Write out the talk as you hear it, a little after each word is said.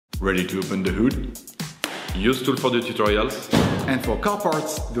Ready to open the hood? UseTool for the tutorials. And for car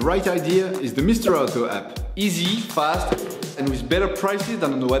parts, the right idea is the Mr. Auto app. Easy, fast, and with better prices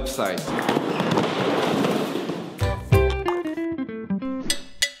than on the website.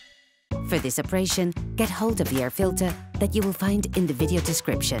 For this operation, get hold of the air filter that you will find in the video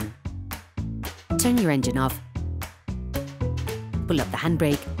description. Turn your engine off, pull up the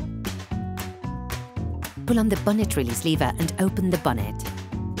handbrake, pull on the bonnet release lever and open the bonnet.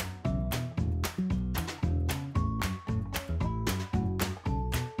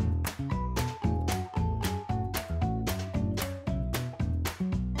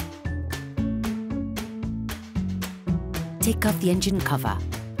 Take off the engine cover.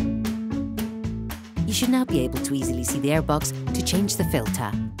 You should now be able to easily see the airbox to change the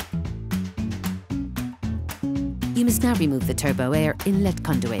filter. You must now remove the turbo air inlet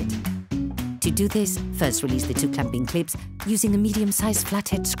conduit. To do this, first release the two clamping clips using a medium-sized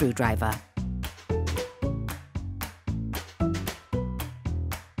flathead screwdriver.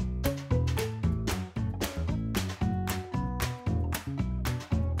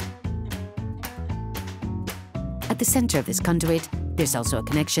 At the centre of this conduit, there's also a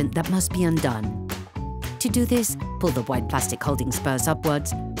connection that must be undone. To do this, pull the wide plastic holding spurs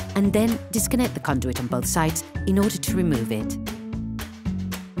upwards and then disconnect the conduit on both sides in order to remove it.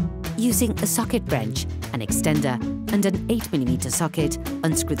 Using a socket wrench, an extender and an 8mm socket,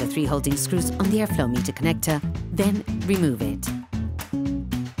 unscrew the 3 holding screws on the airflow meter connector, then remove it.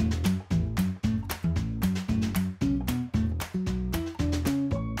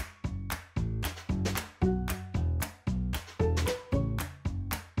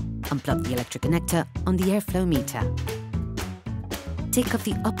 Unplug the electric connector on the airflow meter. Take off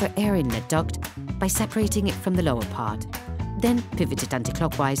the upper air inlet duct by separating it from the lower part. Then pivot it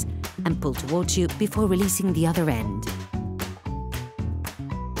anti-clockwise and pull towards you before releasing the other end.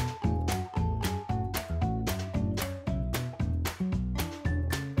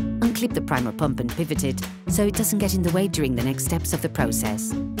 Unclip the primer pump and pivot it so it doesn't get in the way during the next steps of the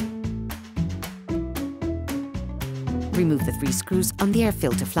process. Remove the 3 screws on the air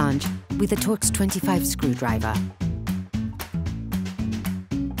filter flange with a Torx T25 screwdriver.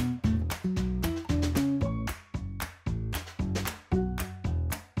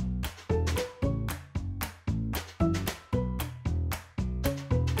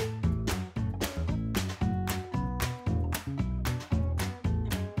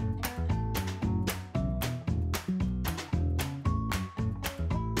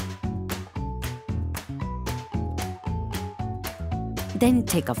 Then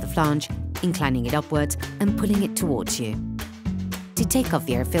take off the flange, inclining it upwards and pulling it towards you. To take off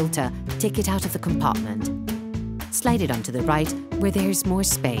the air filter, take it out of the compartment. Slide it onto the right where there's more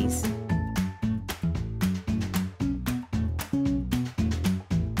space.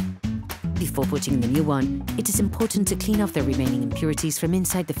 Before putting in the new one, it is important to clean off the remaining impurities from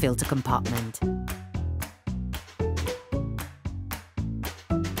inside the filter compartment.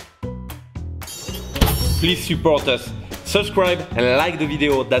 Please support us. Subscribe and like the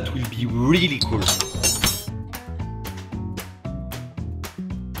video, that will be really cool.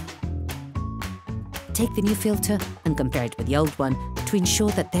 Take the new filter and compare it with the old one to ensure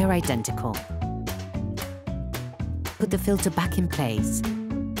that they're identical. Put the filter back in place.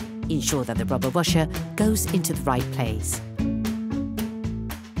 Ensure that the rubber washer goes into the right place.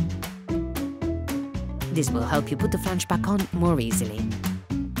 This will help you put the flange back on more easily.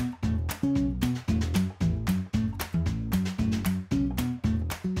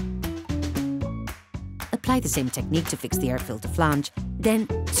 Apply the same technique to fix the air filter flange, then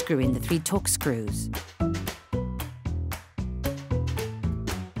screw in the 3 Torx screws.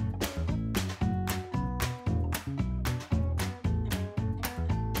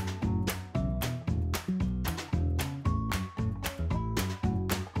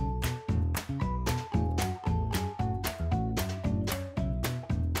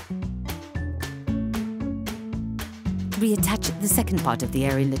 Reattach the second part of the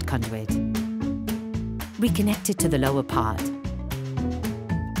air inlet conduit. Reconnect it to the lower part.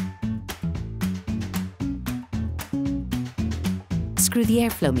 Screw the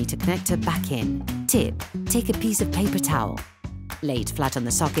airflow meter connector back in. Tip: take a piece of paper towel. Lay it flat on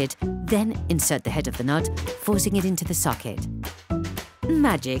the socket, then insert the head of the nut, forcing it into the socket.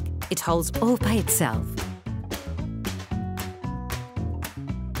 Magic! It holds all by itself.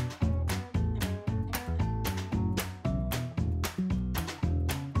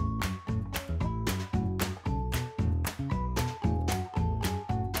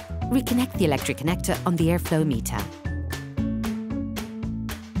 Reconnect the electric connector on the airflow meter.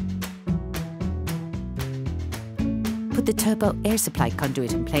 Put the turbo air supply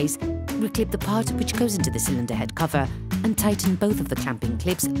conduit in place, reclip the part which goes into the cylinder head cover and tighten both of the clamping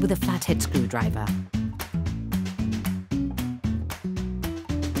clips with a flathead screwdriver.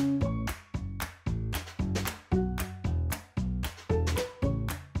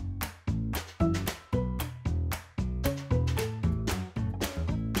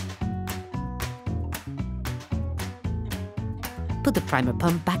 Put the primer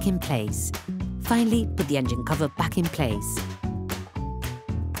pump back in place. Finally, put the engine cover back in place.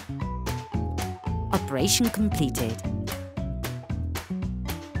 Operation completed.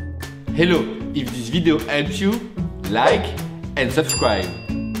 Hello, if this video helps you, like and subscribe.